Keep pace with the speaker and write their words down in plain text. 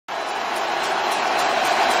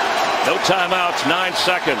No timeouts, 9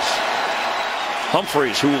 seconds.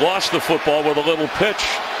 Humphreys, who lost the football with a little pitch,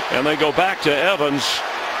 and they go back to Evans,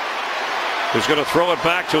 who's going to throw it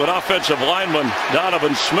back to an offensive lineman,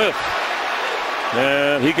 Donovan Smith.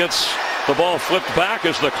 And he gets the ball flipped back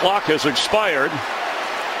as the clock has expired.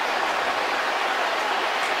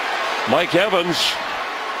 Mike Evans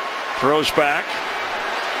throws back.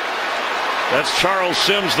 That's Charles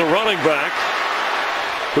Sims, the running back,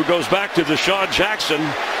 who goes back to Deshaun Jackson.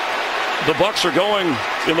 The Bucs are going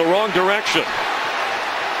in the wrong direction.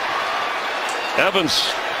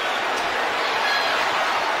 Evans.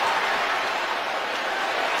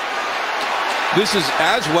 This is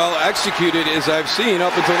as well executed as I've seen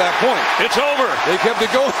up until that point. It's over. They kept it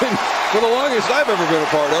going for the longest I've ever been a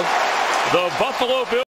part of. The Buffalo Bills.